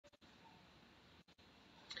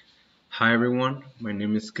Hi everyone, my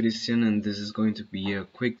name is Christian and this is going to be a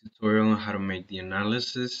quick tutorial on how to make the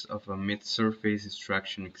analysis of a mid-surface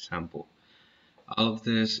extraction example. All of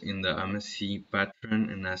this in the MSc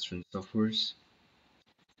Patron and Astron softwares.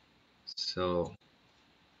 So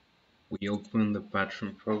we open the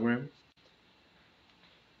Patron program.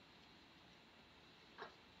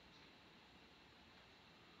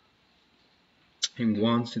 And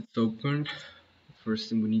once it's opened, the first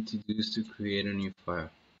thing we need to do is to create a new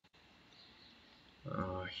file.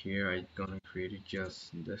 Here I'm gonna create it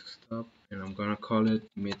just desktop and I'm gonna call it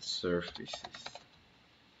mid-surfaces.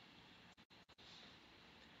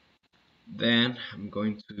 Then I'm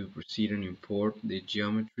going to proceed and import the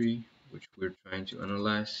geometry which we're trying to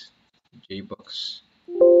analyze, JBox.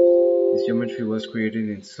 This geometry was created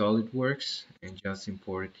in SolidWorks and just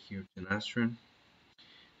imported here to Astron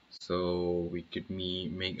so we could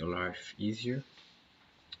make life easier.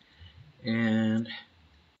 And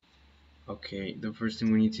okay, the first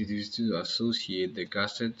thing we need to do is to associate the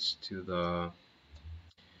gussets to the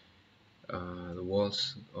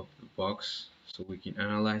walls of the box so we can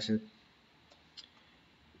analyze it.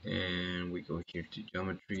 And we go here to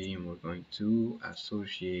geometry and we're going to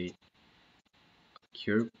associate a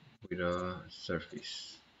curve with a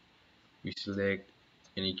surface. We select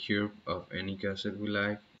any curve of any gusset we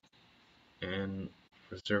like, and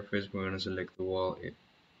for surface we're going to select the wall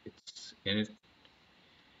it's in it.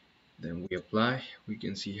 Then we apply. We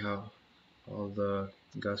can see how all the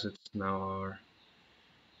gussets now are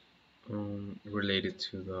related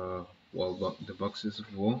to the wall, the boxes of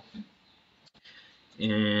the wall.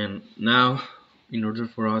 And now, in order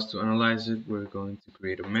for us to analyze it, we're going to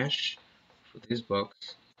create a mesh for this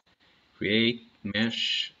box. Create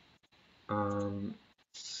mesh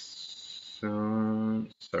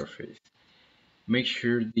surface. Make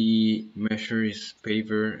sure the measure is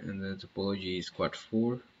paver and the topology is quad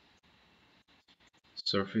 4.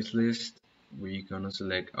 Surface list. We're gonna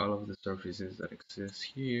select all of the surfaces that exist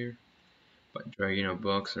here by dragging a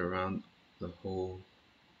box around the whole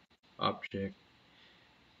object.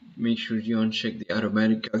 Make sure you uncheck the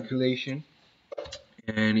automatic calculation,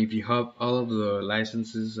 and if you have all of the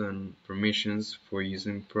licenses and permissions for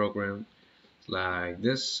using programs like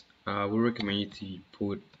this, I would recommend you to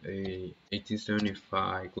put a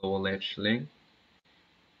 1875 global edge link,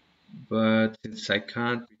 but since I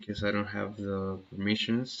can't because I don't have the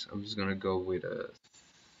permissions, I'm just gonna go with a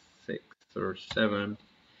 6 or 7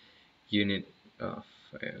 unit of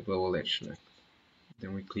global edge length.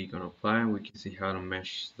 Then we click on apply and we can see how the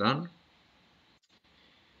mesh is done.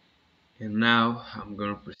 And now I'm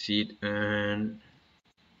gonna proceed and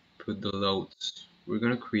put the loads. We're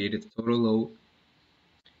gonna create a total load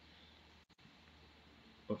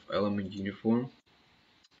of element uniform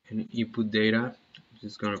and input data. I'm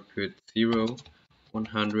just gonna put 0,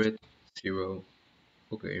 100, 0.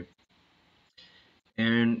 Okay.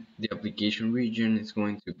 And the application region is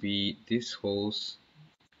going to be these holes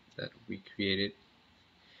that we created.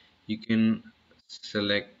 You can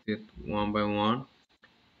select it one by one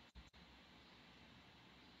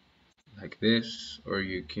like this, or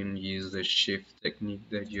you can use the shift technique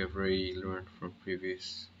that you have already learned from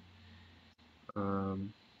previous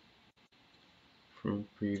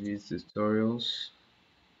tutorials.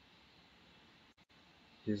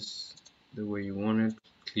 Just the way you want it.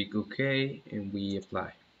 Click OK and we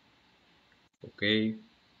apply. Okay,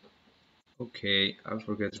 I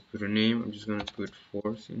forgot to put a name. I'm just gonna put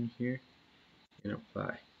force in here and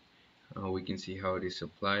apply. We can see how it is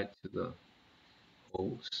applied to the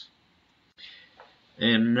holes.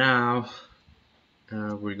 And now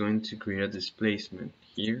we're going to create a displacement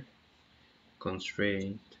here.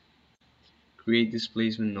 Constraint, create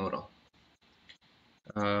displacement nodal.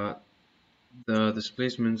 The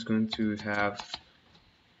displacement is going to have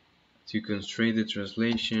to constrain the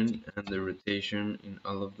translation and the rotation in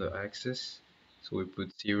all of the axes. So we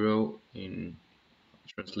put 0 in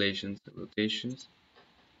translations and rotations.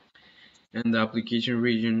 And the application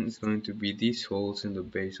region is going to be these holes in the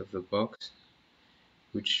base of the box,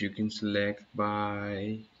 which you can select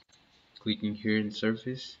by clicking here in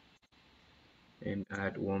surface and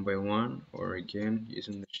add one by one, or again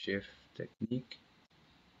using the shift technique.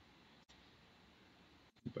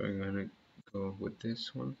 But I'm gonna go with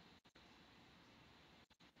this one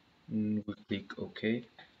and we click OK.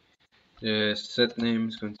 The set name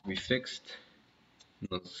is going to be fixed,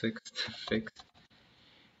 not sixth, fixed.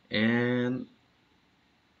 And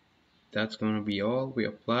that's going to be all. We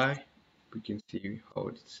apply, we can see how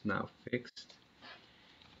it's now fixed.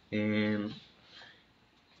 And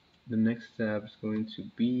the next step is going to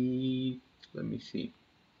be, let me see,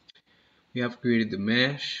 we have created the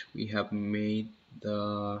mesh, we have made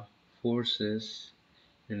the forces,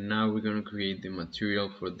 and now we're going to create the material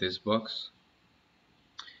for this box.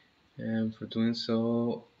 And for doing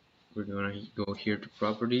so, we're going to go here to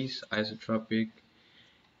properties, isotropic,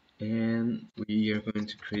 and we are going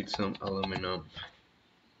to create some aluminum.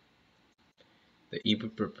 The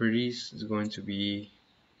input properties is going to be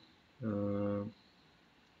 30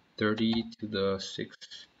 to the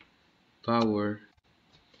 6th power,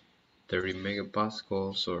 30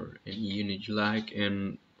 megapascals or any unit you like,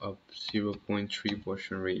 and a 0.3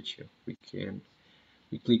 portion ratio.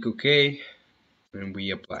 We click OK and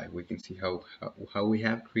we apply. We can see how we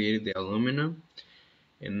have created the aluminum.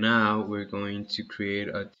 And now we're going to create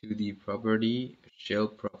a 2D property, a shell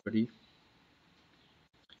property,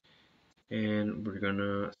 and we're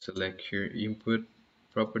gonna select here input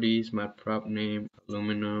properties, mat prop name,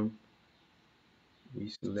 aluminum. We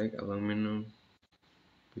select aluminum,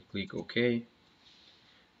 we click OK.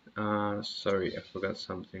 Sorry, I forgot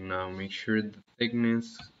something. Now make sure the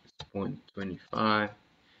thickness is 0.25,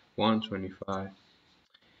 125,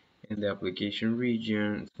 and the application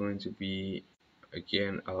region is going to be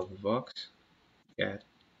again out of the box. Yeah,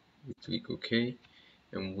 we click OK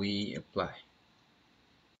and we apply.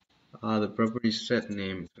 The property set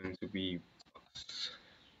name is going to be box.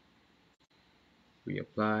 We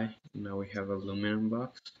apply. Now we have aluminum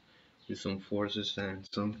box with some forces and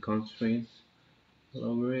some constraints all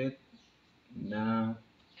over it. Now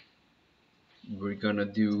we're gonna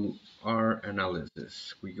do our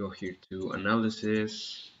analysis. We go here to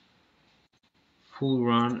analysis, full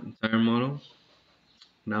run entire model,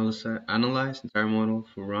 analyze entire model,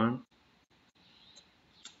 full run.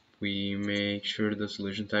 We make sure the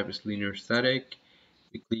solution type is linear static.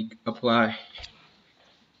 We click apply,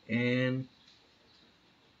 and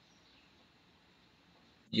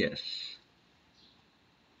yes,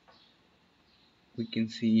 we can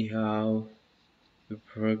see how the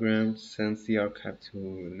program sends the archive to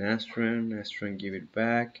Nastran. Nastran give it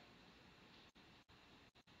back,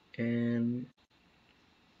 and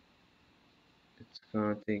it's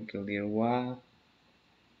gonna take a little while.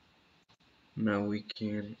 Now we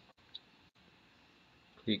can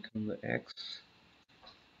click on the X,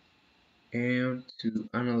 and to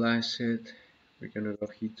analyze it, we're gonna go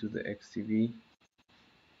here to the XTV.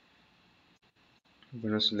 I'm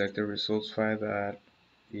gonna select the results file that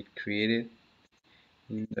it created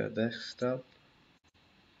in the desktop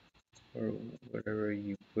or wherever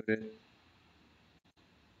you put it.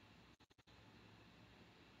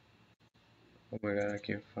 Oh my god, I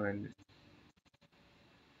can't find it.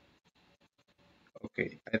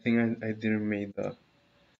 Okay, I think I didn't make the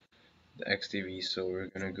XTV, so we're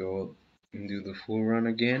gonna go and do the full run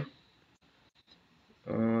again.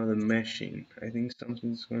 The meshing. I think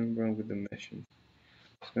something's going wrong with the meshing.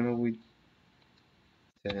 It's gonna wait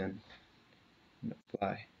 10 and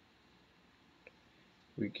apply.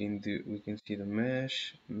 We can see the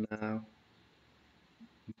mesh now,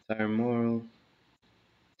 entire model,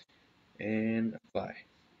 and apply.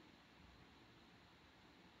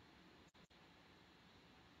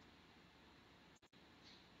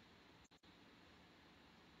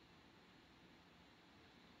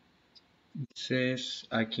 It says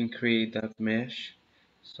I can create that mesh,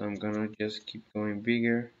 so I'm gonna just keep going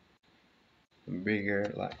bigger and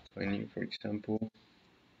bigger, like 20 for example,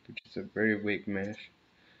 which is a very big mesh,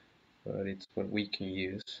 but it's what we can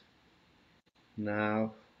use.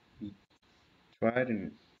 Now we tried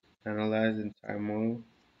and analyzed the entire model.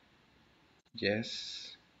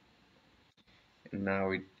 Yes, and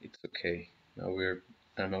now it's okay. Now we're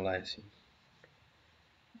analyzing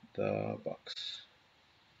the box,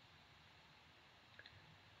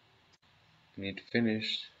 and it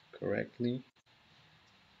finished correctly.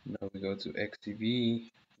 Now we go to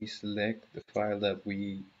XTV, we select the file that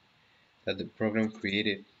the program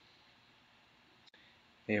created,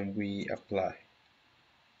 and we apply.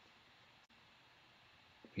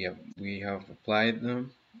 We have applied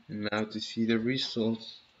them, and now to see the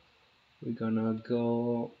results, we're gonna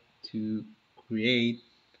go to create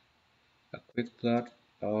a quick plot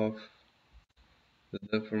of the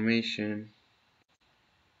deformation,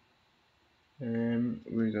 and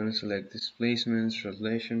we're gonna select displacements,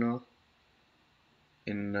 translational,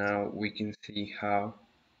 and now we can see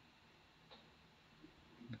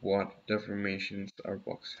what deformations our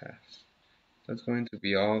box has. That's going to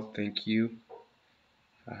be all. Thank you.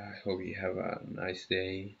 I hope you have a nice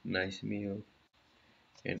day, nice meal,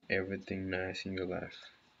 and everything nice in your life.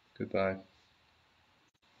 Goodbye.